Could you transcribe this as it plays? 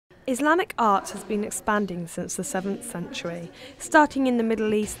Islamic art has been expanding since the 7th century. Starting in the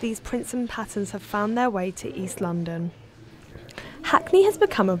Middle East, these prints and patterns have found their way to East London. Hackney has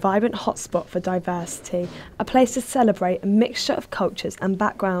become a vibrant hotspot for diversity, a place to celebrate a mixture of cultures and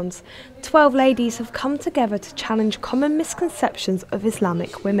backgrounds. 12 ladies have come together to challenge common misconceptions of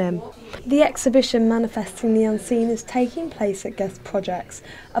Islamic women. The exhibition Manifesting the Unseen is taking place at Guest Projects,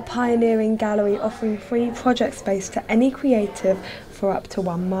 a pioneering gallery offering free project space to any creative for up to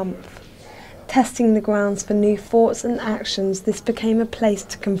 1 month. Testing the grounds for new thoughts and actions, this became a place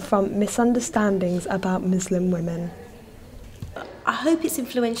to confront misunderstandings about Muslim women. I hope it's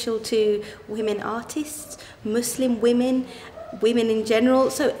influential to women artists, Muslim women, women in general.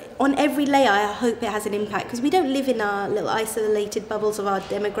 So on every layer, I hope it has an impact, because we don't live in our little isolated bubbles of our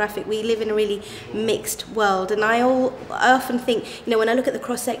demographic. We live in a really mixed world. And I often think, when I look at the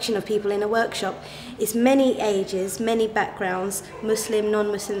cross-section of people in a workshop, it's many ages, many backgrounds, Muslim,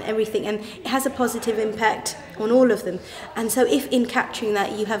 non-Muslim, everything. And it has a positive impact on all of them. And so if in capturing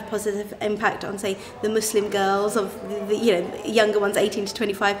that you have positive impact on, say, the Muslim girls of the younger ones, 18 to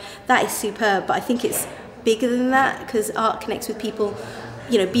 25, that is superb. But I think it's bigger than that, because art connects with people,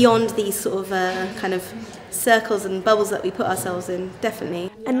 beyond these sort of kind of circles and bubbles that we put ourselves in, definitely.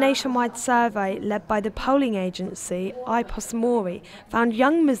 A nationwide survey led by the polling agency Ipsos Mori found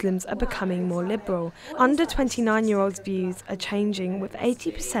young Muslims are becoming more liberal. Under 29-year-olds' views are changing, with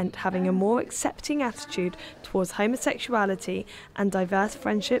 80% having a more accepting attitude towards homosexuality and diverse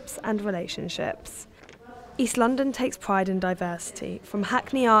friendships and relationships. East London takes pride in diversity, from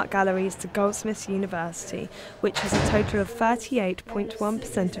Hackney Art Galleries to Goldsmiths University, which has a total of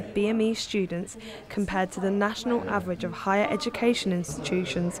 38.1% of BME students compared to the national average of higher education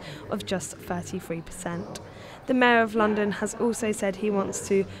institutions of just 33%. The Mayor of London has also said he wants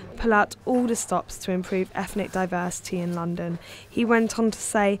to pull out all the stops to improve ethnic diversity in London. He went on to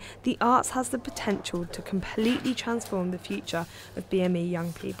say, the arts has the potential to completely transform the future of BME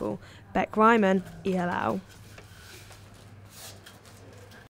young people. Beck Ryman, ELL.